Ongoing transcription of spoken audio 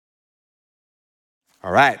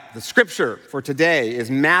All right, the scripture for today is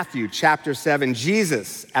Matthew chapter 7.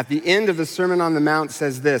 Jesus, at the end of the Sermon on the Mount,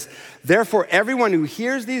 says this: "Therefore, everyone who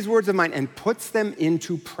hears these words of mine and puts them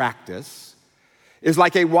into practice is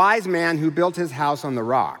like a wise man who built his house on the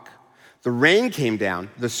rock. The rain came down,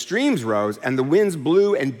 the streams rose, and the winds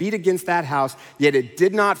blew and beat against that house, yet it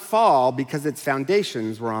did not fall because its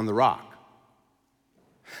foundations were on the rock.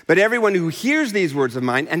 But everyone who hears these words of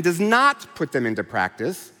mine and does not put them into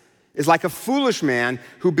practice is like a foolish man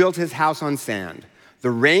who built his house on sand. The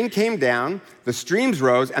rain came down, the streams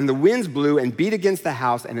rose, and the winds blew and beat against the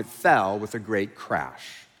house, and it fell with a great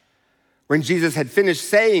crash." When Jesus had finished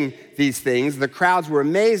saying these things, the crowds were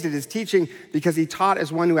amazed at his teaching because he taught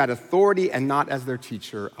as one who had authority and not as their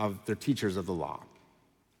teachers of the law.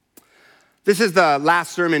 This is the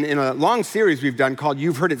last sermon in a long series we've done called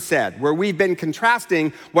You've Heard It Said, where we've been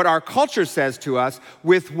contrasting what our culture says to us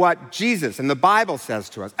with what Jesus and the Bible says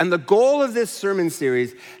to us. And the goal of this sermon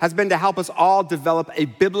series has been to help us all develop a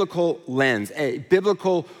biblical lens, a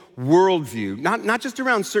biblical worldview, not just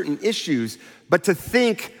around certain issues, but to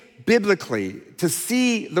think biblically, to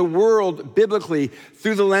see the world biblically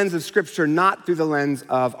through the lens of Scripture, not through the lens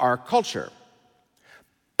of our culture.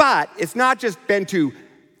 But it's not just been to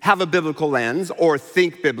have a biblical lens or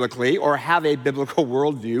think biblically or have a biblical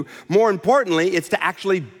worldview. More importantly, it's to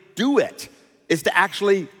actually do it. It's to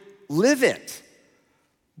actually live it.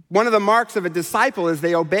 One of the marks of a disciple is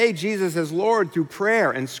they obey Jesus as Lord through prayer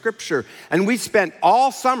and Scripture. And we spent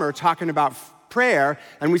all summer talking about prayer,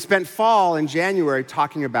 and we spent fall and January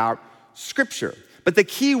talking about Scripture. But the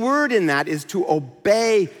key word in that is to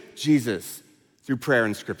obey Jesus through prayer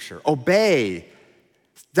and Scripture. Obey.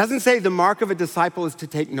 It doesn't say the mark of a disciple is to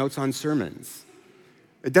take notes on sermons.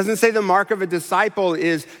 It doesn't say the mark of a disciple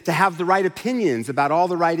is to have the right opinions about all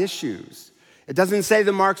the right issues. It doesn't say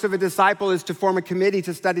the marks of a disciple is to form a committee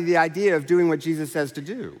to study the idea of doing what Jesus says to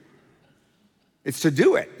do. It's to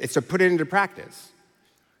do it. It's to put it into practice.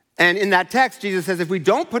 And in that text, Jesus says if we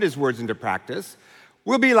don't put his words into practice,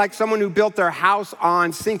 we'll be like someone who built their house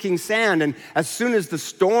on sinking sand, and as soon as the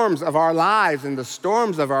storms of our lives and the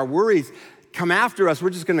storms of our worries come after us, we're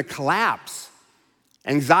just going to collapse.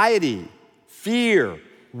 Anxiety, fear,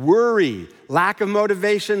 worry, lack of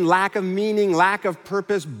motivation, lack of meaning, lack of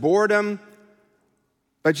purpose, boredom.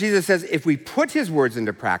 But Jesus says if we put his words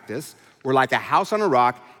into practice, we're like a house on a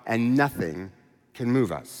rock and nothing can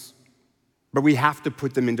move us. But we have to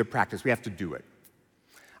put them into practice. We have to do it.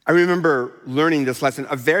 I remember learning this lesson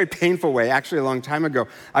a very painful way, actually a long time ago.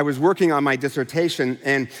 I was working on my dissertation,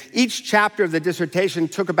 and each chapter of the dissertation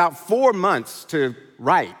took about 4 months to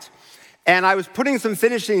write. And I was putting some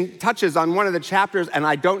finishing touches on one of the chapters, and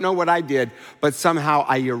I don't know what I did, but somehow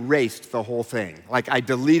I erased the whole thing. Like I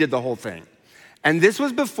deleted the whole thing. And this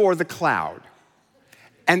was before the cloud.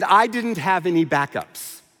 And I didn't have any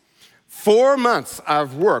backups. 4 months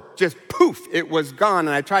of work, just poof, it was gone.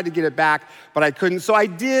 And I tried to get it back, but I couldn't. So I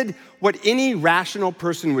did what any rational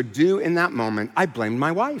person would do in that moment. I blamed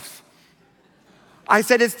my wife. I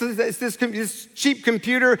said, it's this cheap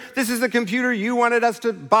computer. This is the computer you wanted us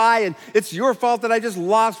to buy, and it's your fault that I just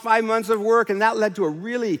lost 5 months of work. And that led to a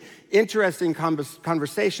really interesting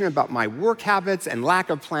conversation about my work habits and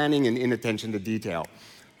lack of planning and inattention to detail.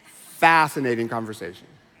 Fascinating conversation.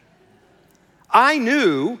 I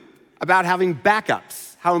knew about having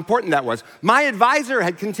backups, how important that was. My advisor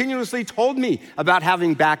had continuously told me about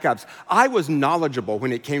having backups. I was knowledgeable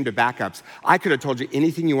when it came to backups. I could have told you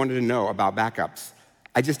anything you wanted to know about backups.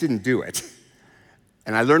 I just didn't do it.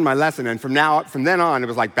 And I learned my lesson, and from then on, it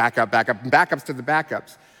was like backup, and backups to the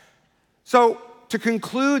backups. So to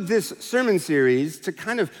conclude this sermon series, to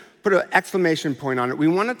kind of put an exclamation point on it, we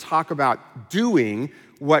want to talk about doing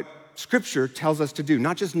what Scripture tells us to do,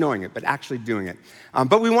 not just knowing it, but actually doing it.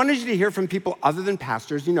 But we wanted you to hear from people other than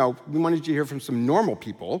pastors. You know, we wanted you to hear from some normal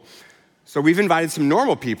people. So we've invited some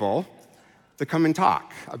normal people to come and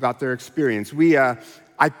talk about their experience.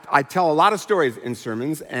 I tell a lot of stories in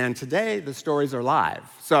sermons, and today the stories are live.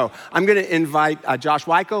 So I'm going to invite Josh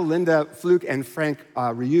Weichel, Linda Fluke, and Frank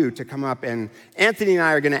Ryu to come up, and Anthony and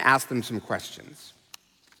I are going to ask them some questions.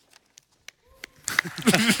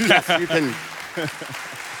 Yes, you can.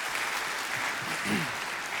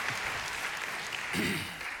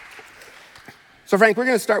 So Frank, we're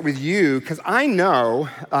going to start with you, because I know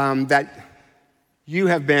that you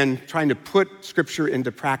have been trying to put Scripture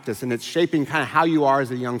into practice, and it's shaping kind of how you are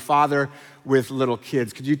as a young father with little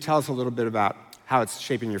kids. Could you tell us a little bit about how it's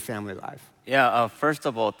shaping your family life? Yeah, first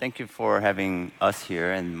of all, thank you for having us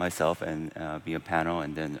here and myself and be a panel.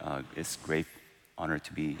 And then it's a great honor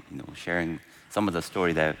to be sharing some of the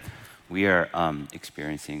story that we are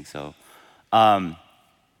experiencing. So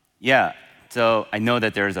yeah, So I know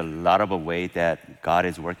that there's a lot of a way that God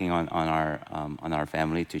is working on our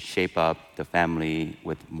family to shape up the family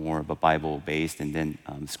with more of a Bible-based and then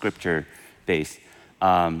scripture-based.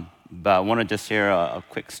 But I want to just share a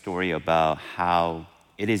quick story about how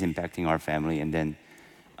it is impacting our family, and then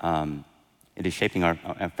it is shaping our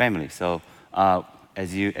family. So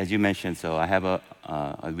as you mentioned, so I have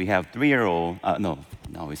we have 3-year-old. No,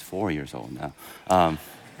 he's 4 years old now.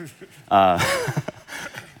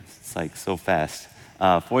 It's like so fast.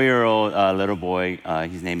 4-year-old little boy,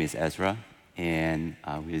 his name is Ezra, and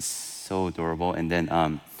he's so adorable. And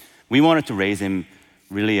then we wanted to raise him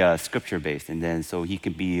really scripture-based, and then so he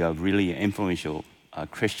could be a really influential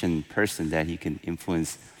Christian person, that he can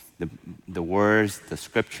influence the words, the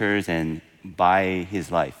scriptures, and by his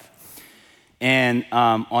life. And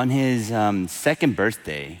on his second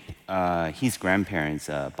birthday, his grandparents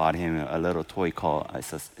bought him a little toy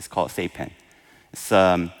it's called Pen. It's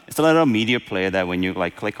a little media player that when you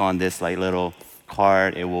like click on this like little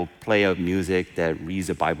card, it will play a music that reads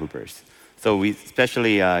a Bible verse. So we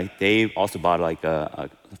especially they also bought like a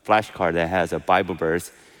flash card that has a Bible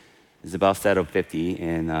verse. It's about a set of 50,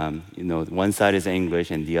 and one side is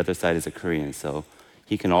English and the other side is a Korean. So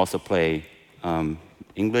he can also play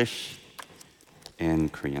English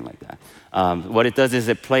and Korean like that. What it does is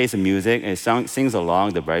it plays the music and it sings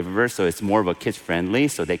along the Bible verse, so it's more of a kids friendly,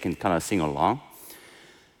 so they can kind of sing along.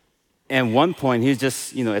 And one point, he's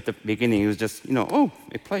just, at the beginning, he was just, oh,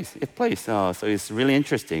 it plays. So it's really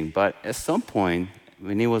interesting. But at some point,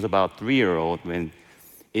 when he was about 3-year-old, when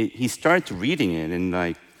he started reading it, and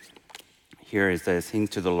like, here it says, sing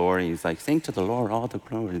to the Lord, and he's like, sing to the Lord all the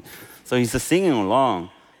glory. So he's just singing along.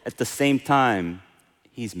 At the same time,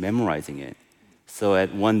 he's memorizing it. So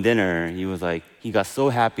at one dinner, he got so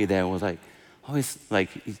happy that it was like, oh,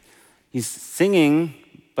 he's singing,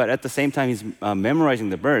 but at the same time, he's memorizing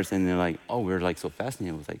the verse. And they're like, oh, we're like so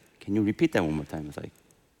fascinated. I was like, can you repeat that one more time? It's like,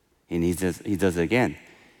 and he does it again.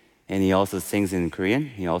 And he also sings in Korean.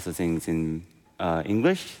 He also sings in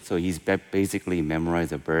English. So he's basically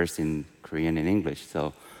memorized a verse in Korean and English.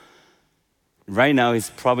 So right now, he's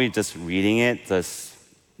probably just reading it, just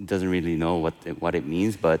doesn't really know what it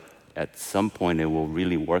means, but at some point, it will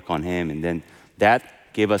really work on him. And then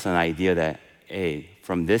that gave us an idea that, hey,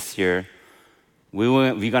 from this year,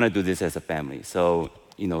 we're going to do this as a family. So,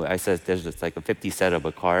 I said there's just like a 50 set of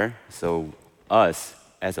a card. So us,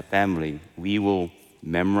 as a family, we will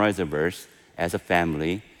memorize a verse as a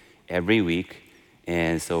family every week.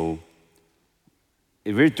 And so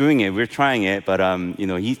we're doing it, we're trying it, but,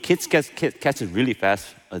 kids catch it really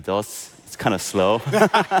fast. Adults, it's kind of slow.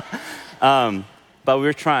 But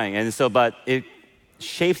we're trying, but it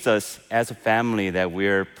shapes us as a family that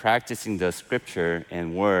we're practicing the scripture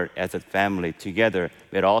and word as a family together.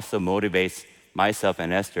 It also motivates myself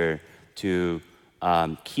and Esther to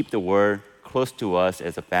keep the word close to us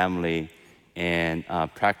as a family and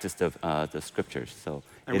practice the scriptures. So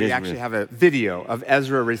and we actually have a video of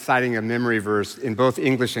Ezra reciting a memory verse in both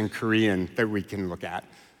English and Korean that we can look at.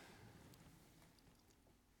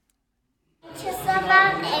 Just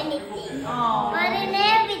about anything, but in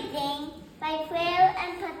everything, by prayer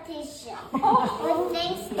and petition, with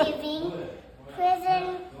thanksgiving,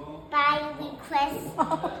 present by request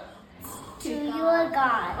to your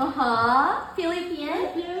God.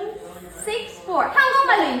 Philippians 6:4.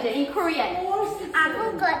 한국말로 이제 in Korean.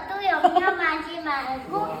 아무것도 염려하지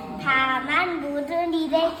말고 다만 모든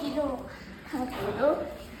일에 기도하고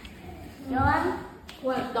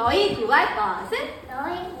너희 구할 것은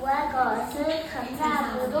너희 구할 것을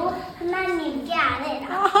감사함으로 하나님께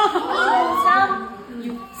아뢰라. 이로써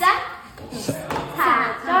 6장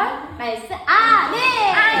 4절 말씀. 아멘.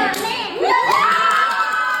 아멘.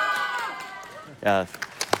 Yeah.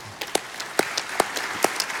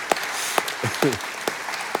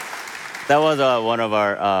 That was one of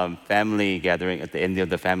our family gathering, at the end of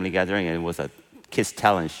the family gathering, and it was a kids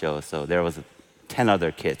talent show. So there was 10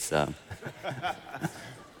 other kids.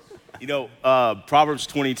 Proverbs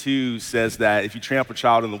 22 says that if you train up a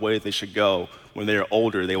child in the way that they should go, when they are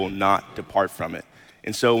older, they will not depart from it.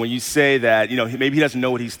 And so when you say that, maybe he doesn't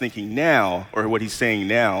know what he's thinking now or what he's saying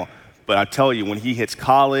now, but I tell you, when he hits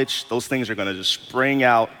college, those things are going to just spring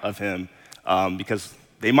out of him because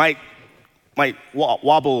they might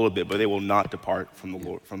wobble a little bit, but they will not depart from the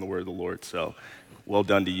Lord, from the word of the Lord. So well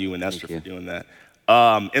done to you and Esther for doing that.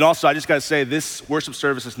 And also, I just got to say, this worship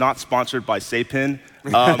service is not sponsored by Pen.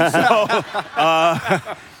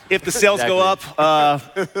 If the sales go up,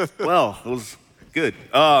 well, it was good.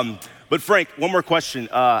 But Frank, one more question.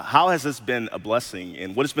 How has this been a blessing,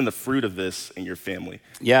 and what has been the fruit of this in your family?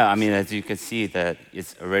 Yeah, I mean, as you can see, that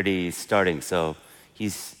it's already starting. So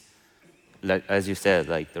he's like, as you said,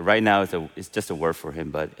 like right now it's just a word for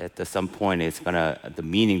him, but at some point it's gonna the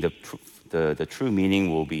meaning, the true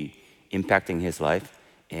meaning will be impacting his life,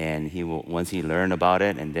 and he will once he learn about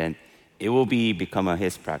it, and then it will become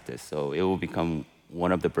his practice. So it will become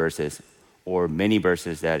one of the verses or many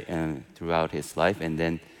verses that throughout his life, and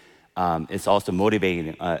then it's also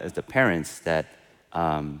motivating as the parents that.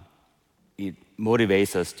 It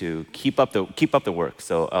motivates us to keep up the work.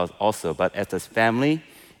 So also, but as a family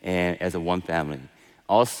and as a one family.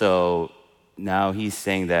 Also, now he's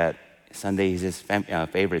saying that Sunday is his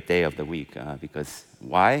favorite day of the week because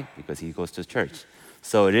why? Because he goes to church.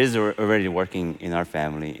 So it is already working in our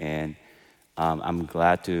family, and I'm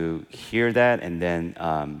glad to hear that. And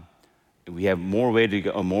then we have more way to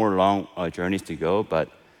go, more long journeys to go, but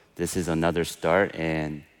this is another start,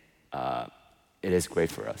 and it is great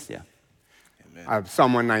for us. Yeah.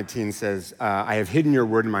 Psalm 119 says, I have hidden your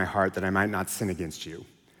word in my heart that I might not sin against you.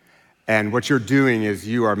 And what you're doing is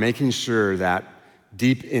you are making sure that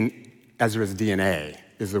deep in Ezra's DNA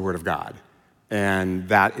is the word of God. And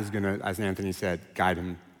that is going to, as Anthony said, guide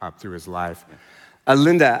him up through his life.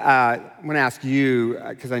 Linda, I want to ask you,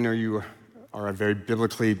 because I know you are a very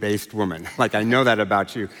biblically based woman. Like, I know that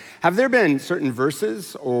about you. Have there been certain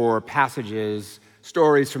verses or passages,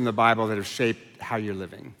 stories from the Bible that have shaped how you're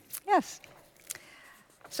living? Yes.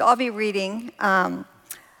 So I'll be reading.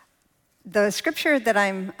 The scripture that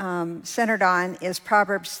I'm centered on is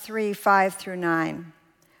Proverbs 3:5-9.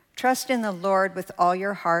 Trust in the Lord with all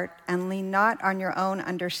your heart and lean not on your own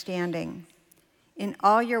understanding. In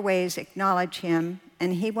all your ways acknowledge him,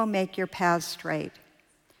 and he will make your paths straight.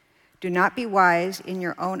 Do not be wise in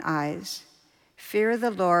your own eyes. Fear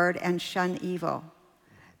the Lord and shun evil.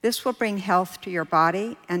 This will bring health to your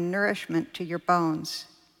body and nourishment to your bones.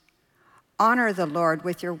 Honor the Lord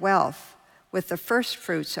with your wealth, with the first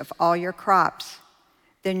fruits of all your crops.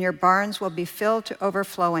 Then your barns will be filled to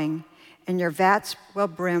overflowing, and your vats will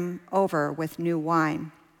brim over with new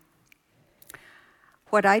wine.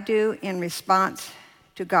 What I do in response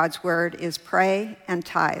to God's word is pray and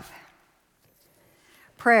tithe.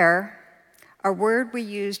 Prayer, a word we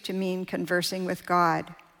use to mean conversing with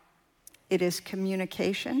God. It is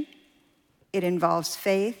communication. It involves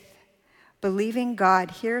faith, believing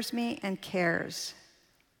God hears me and cares.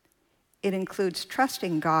 It includes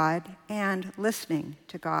trusting God and listening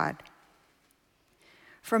to God.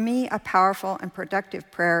 For me, a powerful and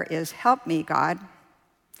productive prayer is, "Help me, God."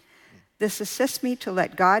 This assists me to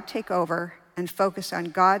let God take over and focus on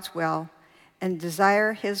God's will and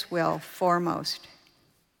desire his will foremost.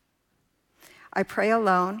 I pray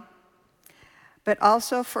alone, but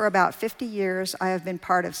also for about 50 years, I have been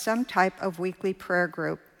part of some type of weekly prayer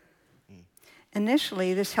group.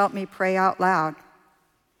 Initially, this helped me pray out loud.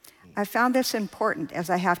 I found this important as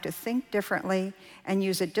I have to think differently and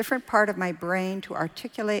use a different part of my brain to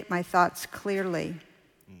articulate my thoughts clearly.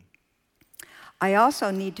 I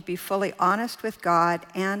also need to be fully honest with God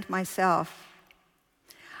and myself.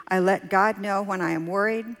 I let God know when I am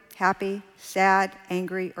worried, happy, sad,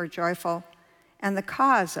 angry, or joyful, and the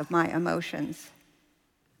cause of my emotions.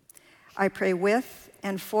 I pray with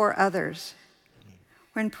and for others.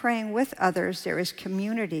 When praying with others, there is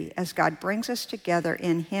community as God brings us together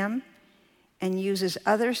in him and uses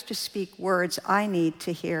others to speak words I need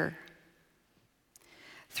to hear.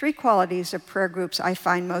 3 qualities of prayer groups I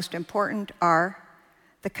find most important are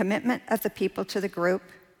the commitment of the people to the group,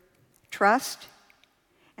 trust,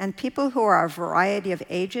 and people who are a variety of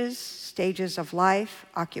ages, stages of life,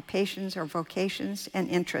 occupations or vocations, and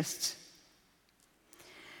interests.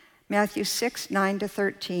 Matthew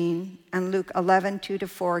 6:9-13 and Luke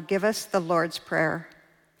 11:2-4 give us the Lord's Prayer.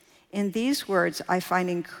 In these words, I find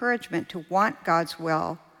encouragement to want God's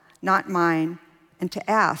will, not mine, and to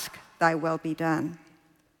ask, thy will be done.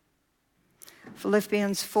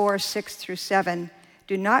 Philippians 4:6-7,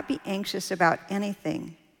 do not be anxious about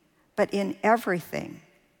anything, but in everything,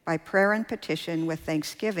 by prayer and petition with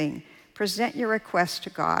thanksgiving, present your requests to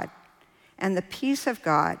God, and the peace of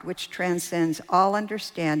God, which transcends all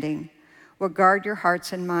understanding, will guard your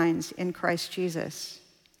hearts and minds in Christ Jesus.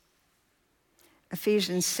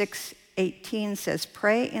 Ephesians 6:18 says,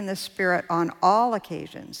 pray in the Spirit on all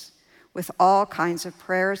occasions, with all kinds of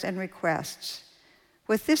prayers and requests.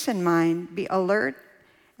 With this in mind, be alert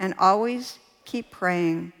and always keep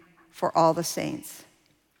praying for all the saints.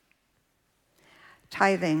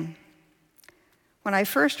 Tithing. When I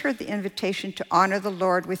first heard the invitation to honor the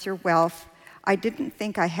Lord with your wealth, I didn't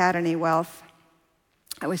think I had any wealth.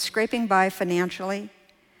 I was scraping by financially,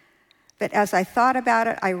 but as I thought about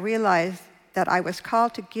it, I realized that I was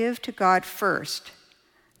called to give to God first,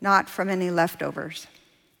 not from any leftovers.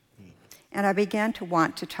 And I began to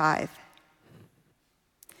want to tithe.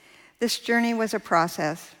 This journey was a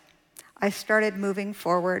process. I started moving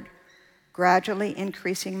forward, gradually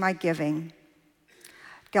increasing my giving.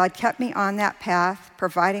 God kept me on that path,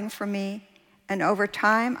 providing for me, and over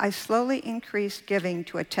time, I slowly increased giving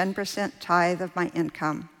to a 10% tithe of my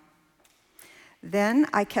income. Then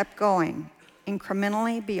I kept going,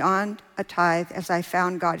 incrementally beyond a tithe as I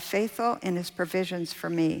found God faithful in his provisions for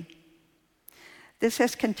me. This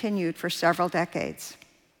has continued for several decades.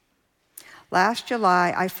 Last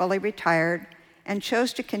July, I fully retired and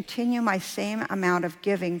chose to continue my same amount of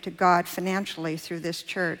giving to God financially through this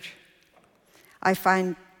church. I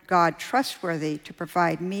find God trustworthy to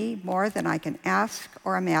provide me more than I can ask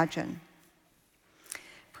or imagine.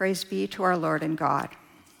 Praise be to our Lord and God.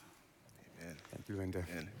 Amen. Thank you, Linda.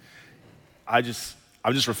 Amen. I'm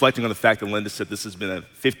just reflecting on the fact that Linda said this has been a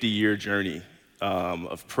 50-year journey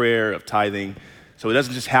of prayer, of tithing. So it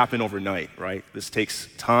doesn't just happen overnight, right? This takes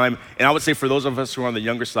time. And I would say for those of us who are on the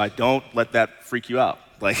younger side, don't let that freak you out.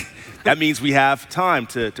 Like, that means we have time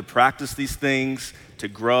to practice these things, to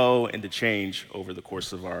grow, and to change over the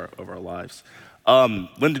course of our lives.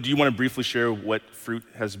 Linda, do you want to briefly share what fruit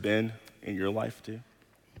has been in your life too?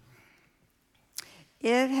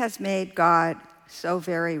 It has made God so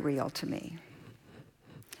very real to me.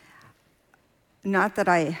 Not that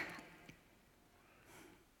I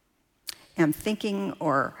am thinking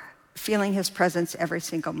or feeling his presence every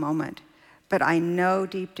single moment, but I know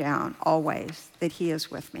deep down always that he is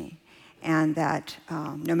with me, and that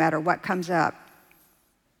no matter what comes up,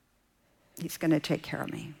 he's going to take care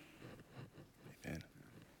of me. Amen.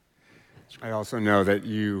 I also know that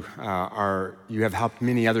you have helped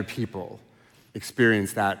many other people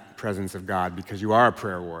experience that presence of God because you are a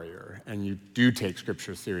prayer warrior and you do take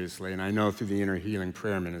Scripture seriously. And I know through the Inner Healing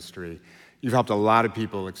Prayer Ministry, you've helped a lot of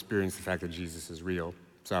people experience the fact that Jesus is real.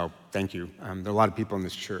 So thank you. There are a lot of people in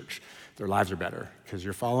this church, their lives are better because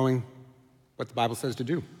you're following what the Bible says to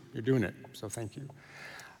do. You're doing it. So thank you.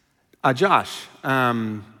 Josh,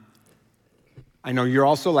 I know you're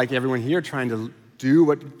also, like everyone here, trying to do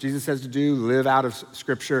what Jesus says to do, live out of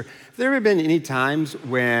Scripture. Have there ever been any times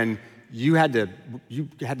when you had to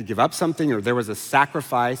give up something, or there was a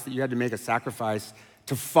sacrifice that you had to make a sacrifice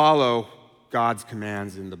to follow God's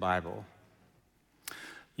commands in the Bible?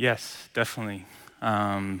 Yes, definitely.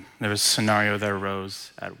 There was a scenario that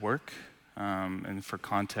arose at work, and for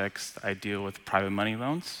context, I deal with private money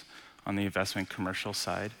loans on the investment commercial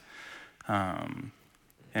side. And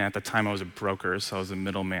at the time, I was a broker, so I was a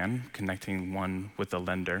middleman connecting one with a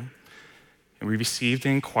lender. And we received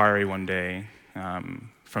an inquiry one day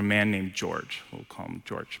from a man named George. We'll call him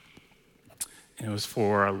George. And it was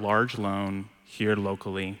for a large loan here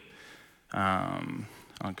locally, on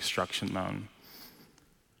a construction loan.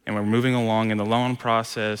 And we're moving along in the loan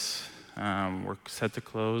process. We're set to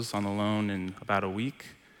close on the loan in about a week.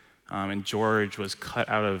 And George was cut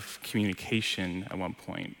out of communication at one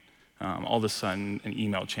point. All of a sudden, an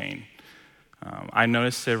email chain. I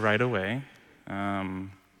noticed it right away. And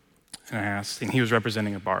I asked, and he was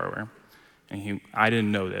representing a borrower. And I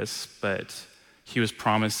didn't know this, but he was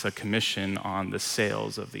promised a commission on the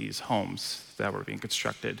sales of these homes that were being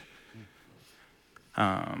constructed.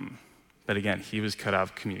 But again, he was cut out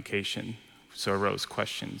of communication, so arose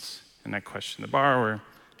questions. And I questioned the borrower,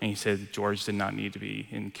 and he said George did not need to be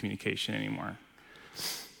in communication anymore.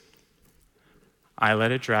 I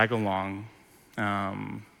let it drag along,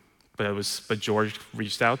 but George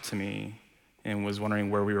reached out to me and was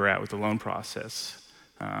wondering where we were at with the loan process.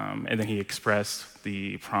 And then he expressed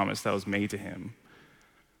the promise that was made to him.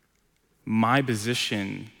 My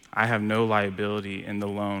position, I have no liability in the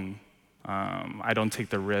loan. I don't take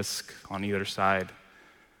the risk on either side.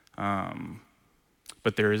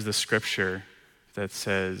 But there is the scripture that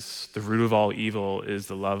says, the root of all evil is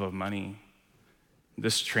the love of money.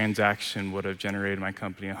 This transaction would have generated my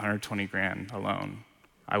company $120,000 alone.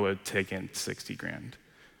 I would have taken $60,000.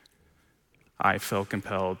 I felt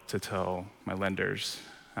compelled to tell my lenders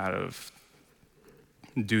out of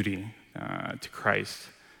duty to Christ.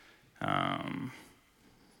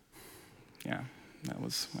 That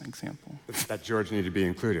was my example. That George needed to be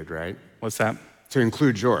included, right? What's that? To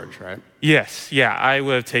include George, right? Yes, I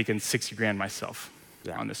would have taken $60,000 myself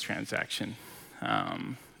on this transaction.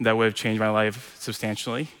 That would have changed my life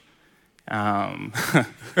substantially, a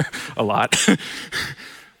lot.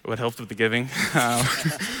 It would help with the giving. I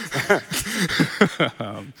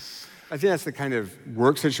think that's the kind of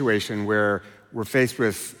work situation where we're faced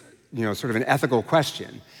with, sort of an ethical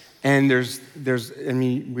question. And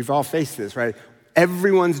we've all faced this, right?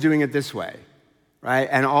 Everyone's doing it this way, right?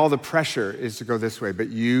 And all the pressure is to go this way, but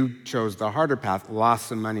you chose the harder path, lost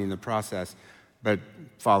some money in the process, but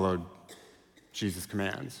followed Jesus'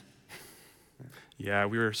 commands. Yeah,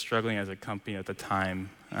 we were struggling as a company at the time,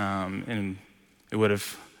 and it would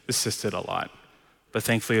have assisted a lot. But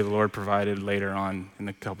thankfully, the Lord provided later on in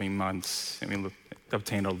the coming months, and we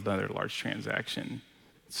obtained another large transaction.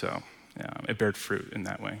 So it bared fruit in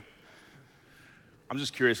that way. I'm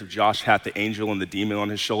just curious if Josh had the angel and the demon on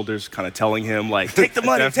his shoulders, kind of telling him, like, take the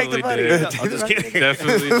money, take the money. Did. I'm just kidding.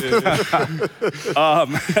 Definitely did.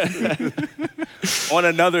 On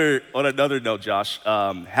another note, Josh,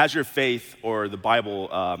 has your faith or the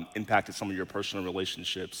Bible impacted some of your personal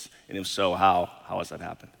relationships? And if so, how has that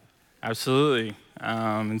happened? Absolutely.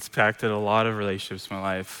 It's impacted a lot of relationships in my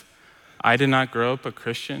life. I did not grow up a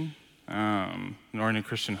Christian, nor in a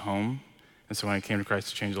Christian home. And so when I came to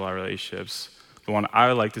Christ, it changed a lot of relationships. The one I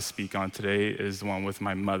would like to speak on today is the one with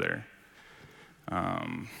my mother.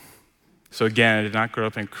 So again, I did not grow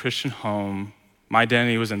up in a Christian home. My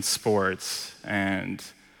identity was in sports, and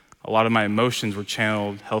a lot of my emotions were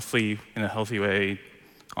channeled in a healthy way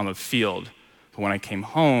on the field. But when I came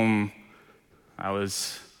home, I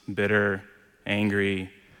was bitter, angry,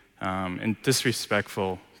 and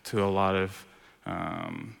disrespectful to a lot of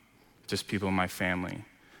just people in my family.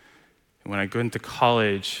 And when I got into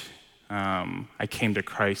college, I came to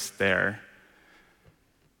Christ there.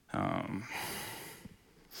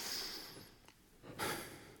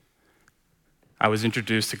 I was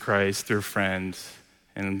introduced to Christ through friends,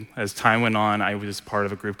 and as time went on, I was part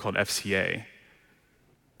of a group called FCA.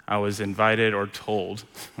 I was invited or told,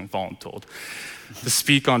 voluntold, to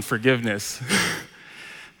speak on forgiveness,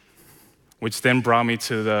 which then brought me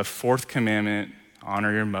to the fourth commandment,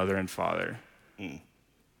 honor your mother and father.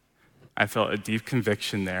 I felt a deep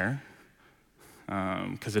conviction there,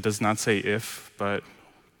 because it does not say if, but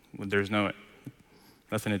there's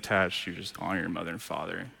nothing attached. You just honor your mother and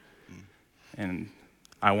father. And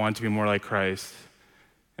I wanted to be more like Christ,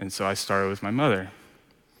 and so I started with my mother.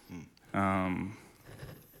 I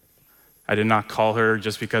did not call her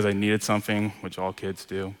just because I needed something, which all kids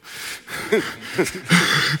do.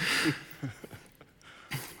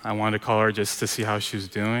 I wanted to call her just to see how she was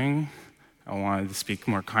doing. I wanted to speak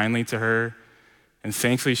more kindly to her. And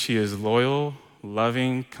thankfully, she is loyal,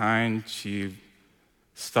 loving, kind. She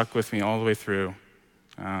stuck with me all the way through.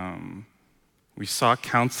 We sought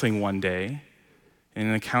counseling one day. And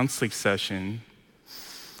in a counseling session,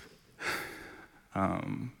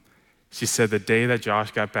 she said the day that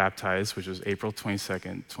Josh got baptized, which was April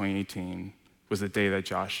 22nd, 2018, was the day that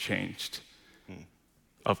Josh changed.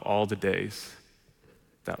 Of all the days,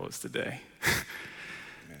 that was the day.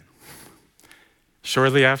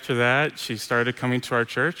 Shortly after that, she started coming to our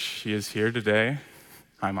church. She is here today.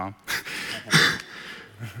 Hi, Mom.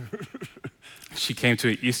 She came to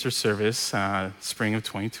an Easter service, spring of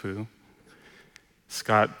 22.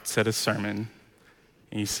 Scott said a sermon,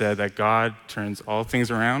 and he said that God turns all things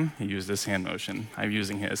around. He used this hand motion. I'm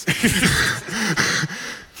using his.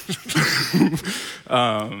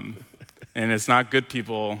 And it's not good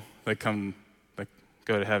people that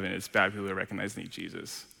go to heaven. It's bad people that recognize and need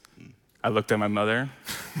Jesus. I looked at my mother,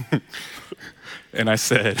 and I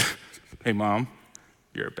said, hey, Mom,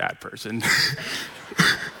 you're a bad person.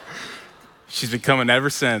 She's been coming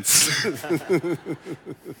ever since.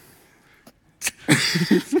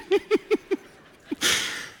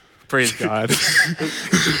 Praise God.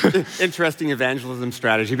 Interesting evangelism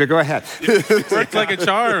strategy, but go ahead. Worked like a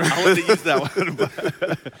charm. I wanted to use that one.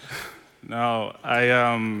 No,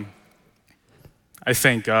 I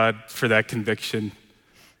thank God for that conviction.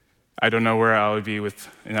 I don't know where I would be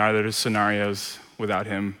in either scenarios without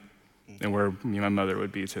him, and where me and my mother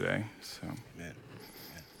would be today. So. Amen.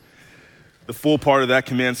 The full part of that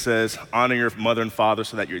command says, honor your mother and father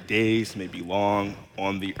so that your days may be long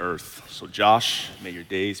on the earth. So Josh, may your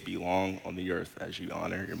days be long on the earth as you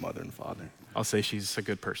honor your mother and father. I'll say she's a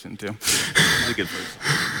good person too. She's a good person.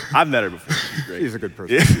 I've met her before. She's great. He's a good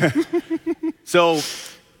person. Yeah. So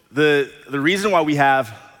the reason why we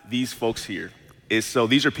have these folks here is so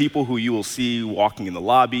these are people who you will see walking in the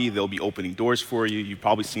lobby. They'll be opening doors for you. You've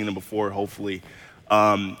probably seen them before, hopefully.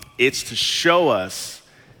 It's to show us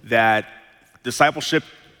that discipleship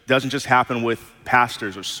doesn't just happen with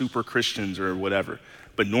pastors or super Christians or whatever,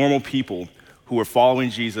 but normal people who are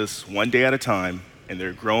following Jesus one day at a time, and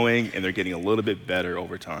they're growing and they're getting a little bit better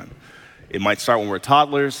over time. It might start when we're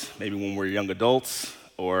toddlers, maybe when we're young adults,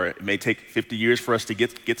 or it may take 50 years for us to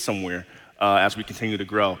get somewhere as we continue to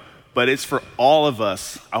grow. But it's for all of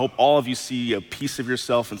us. I hope all of you see a piece of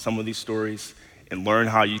yourself in some of these stories and learn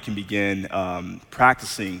how you can begin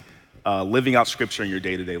practicing living out Scripture in your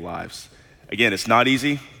day-to-day lives. Again, it's not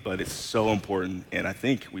easy, but it's so important, and I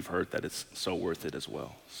think we've heard that it's so worth it as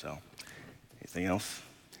well. So, anything else?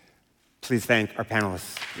 Please thank our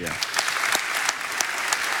panelists. Yeah.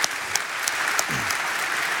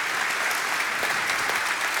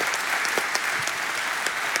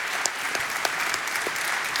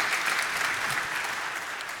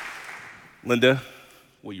 Linda,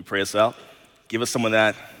 will you pray us out? Give us some of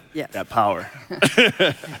that, Yes. that power.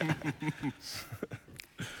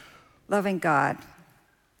 Loving God,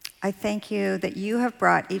 I thank you that you have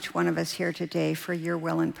brought each one of us here today for your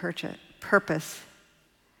will and purpose.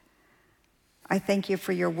 I thank you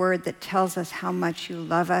for your word that tells us how much you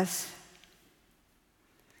love us.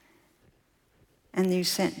 And you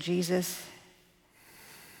sent Jesus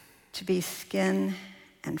to be skin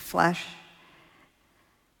and flesh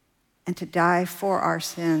and to die for our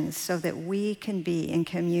sins so that we can be in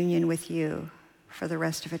communion with you for the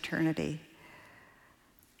rest of eternity.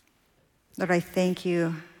 Lord, I thank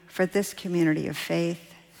you for this community of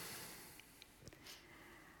faith.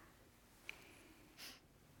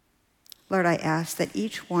 Lord, I ask that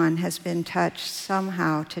each one has been touched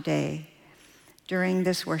somehow today during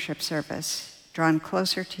this worship service, drawn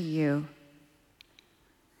closer to you.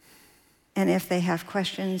 And if they have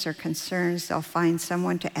questions or concerns, they'll find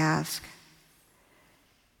someone to ask.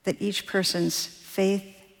 That each person's faith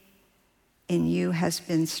in you has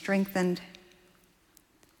been strengthened.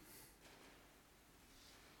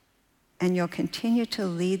 And you'll continue to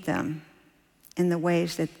lead them in the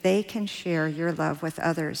ways that they can share your love with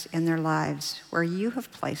others in their lives where you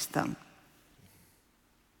have placed them.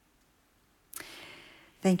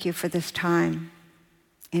 Thank you for this time.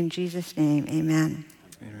 In Jesus' name, amen.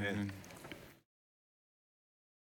 Amen.